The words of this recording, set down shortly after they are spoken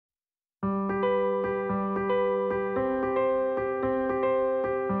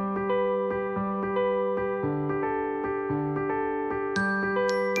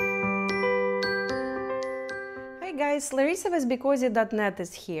guys, Larissa with BeCozi.net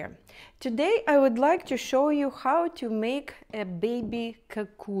is here. Today I would like to show you how to make a baby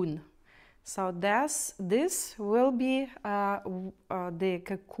cocoon. So this will be the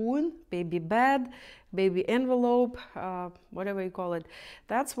cocoon, baby bed, baby envelope, whatever you call it.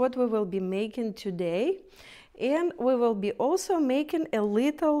 That's what we will be making today. And we will be also making a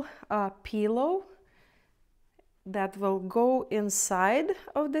little pillow that will go inside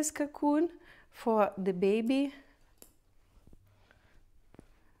of this cocoon for the baby.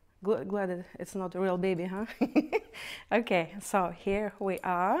 Glad it's not a real baby, huh? Okay, so here we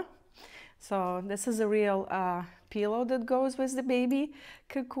are. So this is a real pillow that goes with the baby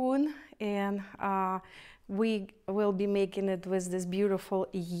cocoon, and we will be making it with this beautiful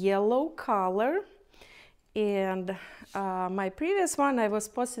yellow color. And my previous one, I was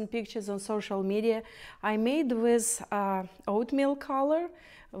posting pictures on social media. I made with oatmeal color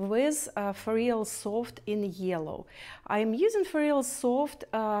with Furreal Soft in yellow. I'm using Furreal Soft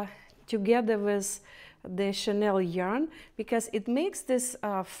together with the chenille yarn because it makes this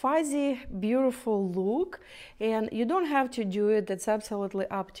fuzzy, beautiful look, and you don't have to do it. It's absolutely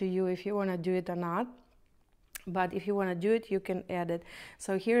up to you if you want to do it or not. But if you want to do it, you can add it.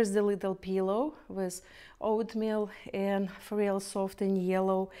 So here's the little pillow with oatmeal and Furreal Soft in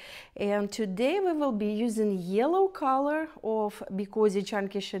yellow. And today we will be using yellow color of BeCozi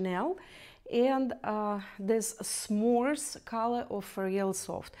Chunky chenille and this S'mores color of Furreal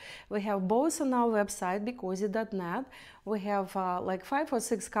Soft. We have both on our website, BeCozi.net. We have like 5 or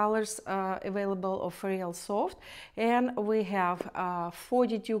 6 colors available of Furreal Soft, and we have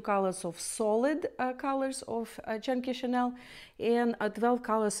 42 colors of solid colors of Chunky chenille and 12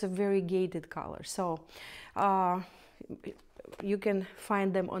 colors of variegated colors. So you can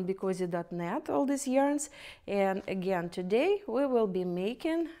find them on BeCozi.net, all these yarns. And again, today we will be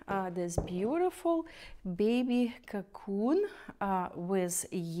making this beautiful baby cocoon with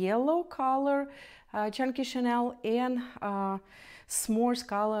yellow color Chunky chenille and S'mores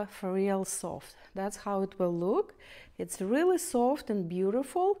color Furreal Soft. That's how it will look. It's really soft and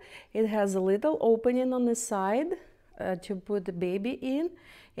beautiful. It has a little opening on the side to put the baby in,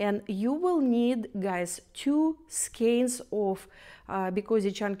 and you will need, guys, 2 skeins of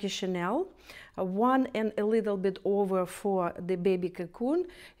BeCozi Chunky chenille, 1 and a little bit over for the baby cocoon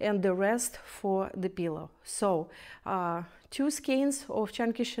and the rest for the pillow. So 2 skeins of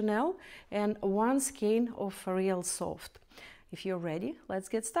Chunky chenille and 1 skein of Furreal Soft. If you're ready, let's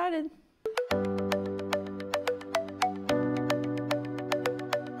get started.